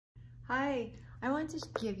Hi, I want to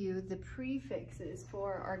give you the prefixes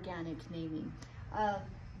for organic naming.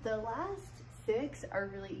 The last 6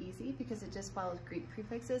 are really easy because it just follows Greek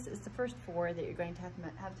prefixes. It's the first 4 that you're going to have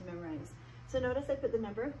to memorize. So notice I put the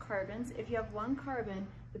number of carbons. If you have 1 carbon,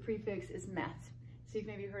 the prefix is meth. So you've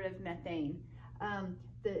maybe heard of methane.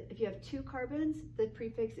 If you have 2 carbons, the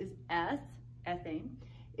prefix is ethane.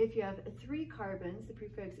 If you have 3 carbons, the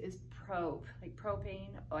prefix is prop, like propane,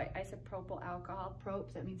 or isopropyl alcohol,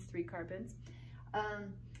 prop, that means 3 carbons.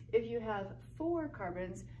 If you have 4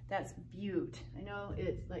 carbons, that's bute. I know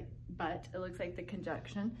it's like but, it looks like the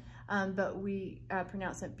conjunction, but we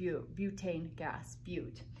pronounce it butane gas,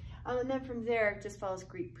 bute. And then from there, it just follows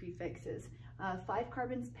Greek prefixes. 5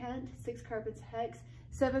 carbons pent, 6 carbons hex,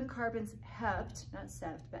 7 carbons hept, not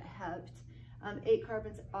sept, but hept, 8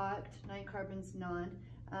 carbons oct, 9 carbons non,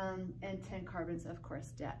 and 10 carbons, of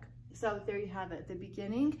course, dec. So there you have it, the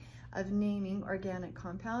beginning of naming organic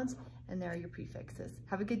compounds, and there are your prefixes.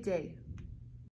 Have a good day.